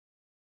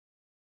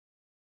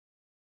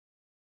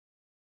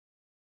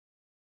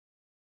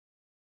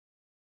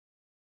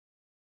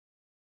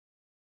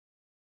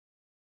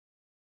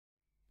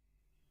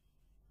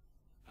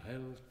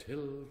I'll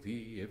tell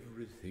thee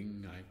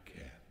everything I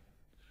can.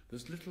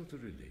 There's little to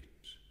relate.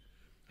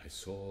 I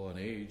saw an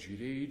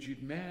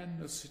aged man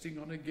a-sitting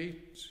on a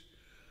gate.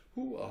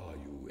 Who are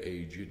you,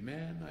 aged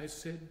man? I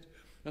said,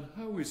 and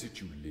how is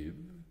it you live?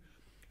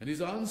 And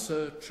his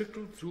answer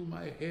trickled through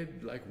my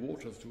head like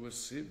water through a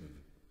sieve.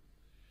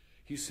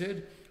 He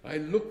said, I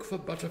look for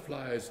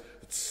butterflies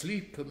that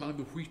sleep among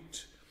the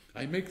wheat.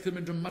 I make them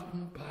into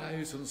mutton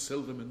pies and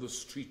sell them in the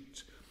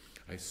street.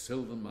 I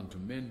sell them unto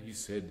men, he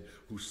said,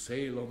 who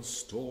sail on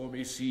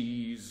stormy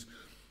seas.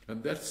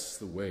 And that's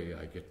the way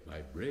I get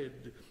my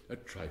bread, a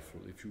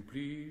trifle, if you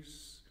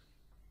please.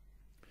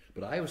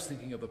 But I was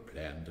thinking of a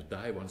plan to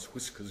dye one's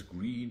whiskers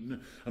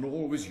green, and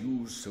always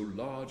use so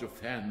large a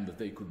fan that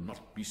they could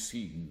not be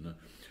seen.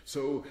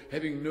 So,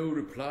 having no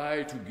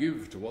reply to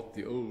give to what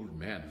the old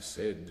man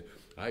said,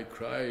 I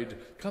cried,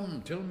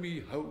 Come, tell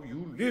me how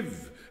you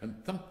live,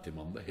 and thumped him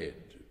on the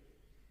head.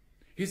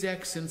 His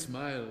accents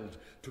mild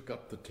took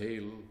up the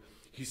tale.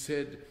 He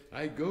said,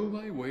 I go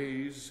my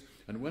ways,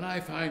 and when I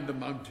find a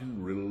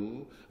mountain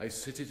rill, I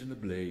set it in a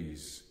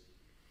blaze.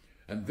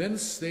 And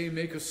thence they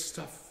make a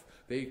stuff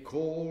they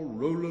call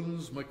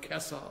Rowland's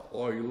Macassar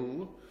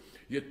oil,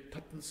 yet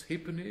twopence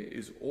halfpenny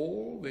is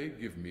all they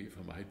give me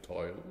for my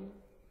toil.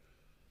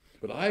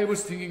 But I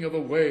was thinking of a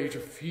way to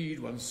feed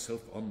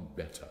oneself on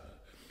better,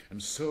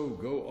 and so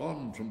go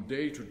on from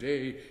day to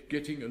day,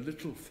 getting a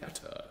little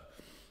fatter.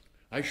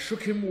 I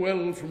shook him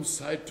well from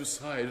side to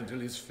side until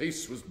his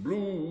face was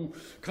blue.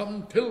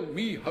 Come, tell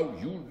me how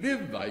you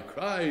live, I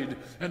cried,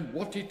 and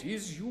what it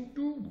is you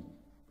do.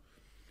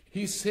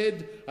 He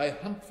said, I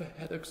hunt for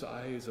Haddocks'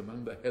 eyes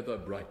among the heather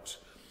bright,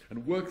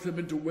 and work them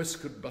into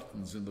waistcoat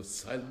buttons in the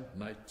silent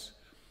night.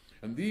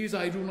 And these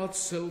I do not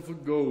sell for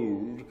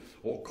gold,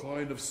 or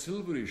coin of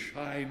silvery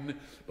shine,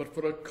 but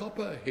for a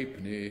copper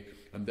halfpenny,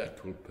 and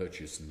that will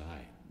purchase 9.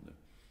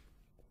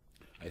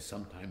 I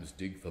sometimes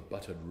dig for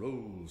buttered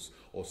rolls,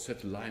 or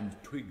set limed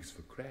twigs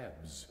for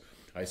crabs.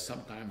 I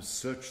sometimes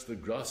search the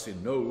grassy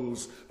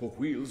knolls for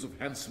wheels of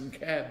handsome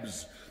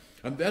cabs.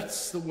 And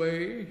that's the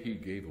way, he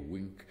gave a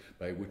wink,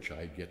 by which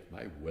I get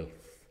my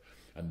wealth,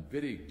 and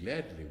very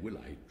gladly will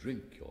I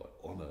drink your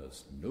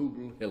honour's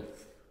noble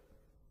health.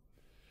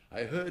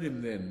 I heard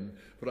him then,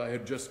 for I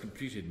had just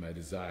completed my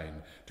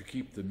design to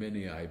keep the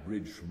many-eye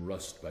bridge from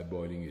rust by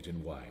boiling it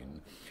in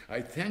wine.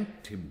 I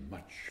thanked him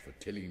much for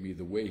telling me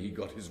the way he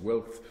got his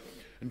wealth,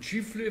 and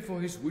chiefly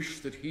for his wish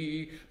that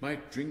he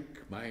might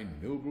drink my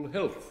noble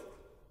health.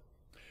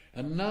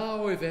 And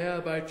now, if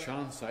e'er by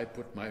chance I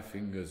put my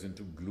fingers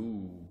into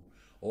glue,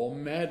 or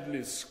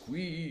madly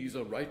squeeze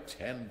a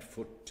right-hand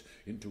foot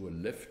into a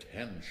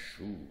left-hand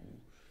shoe,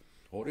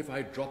 or if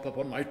I drop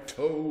upon my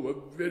toe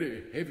a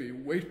very heavy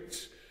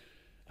weight,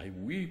 I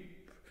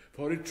weep,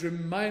 for it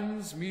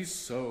reminds me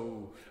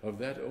so of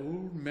that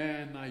old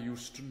man I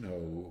used to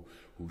know,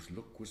 whose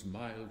look was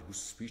mild, whose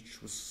speech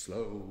was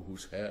slow,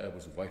 whose hair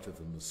was whiter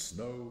than the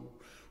snow,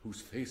 whose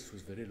face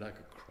was very like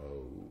a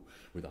crow,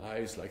 with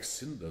eyes like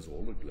cinders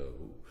all aglow,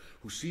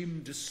 who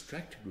seemed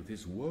distracted with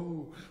his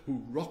woe,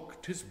 who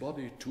rocked his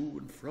body to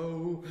and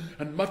fro,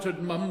 and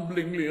muttered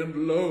mumblingly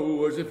and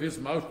low, as if his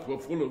mouth were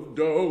full of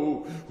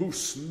dough, who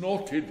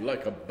snorted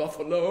like a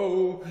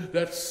buffalo,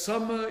 that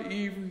summer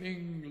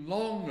evening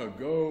long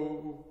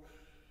ago,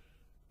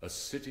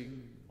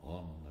 a-sitting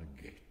on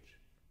a gate.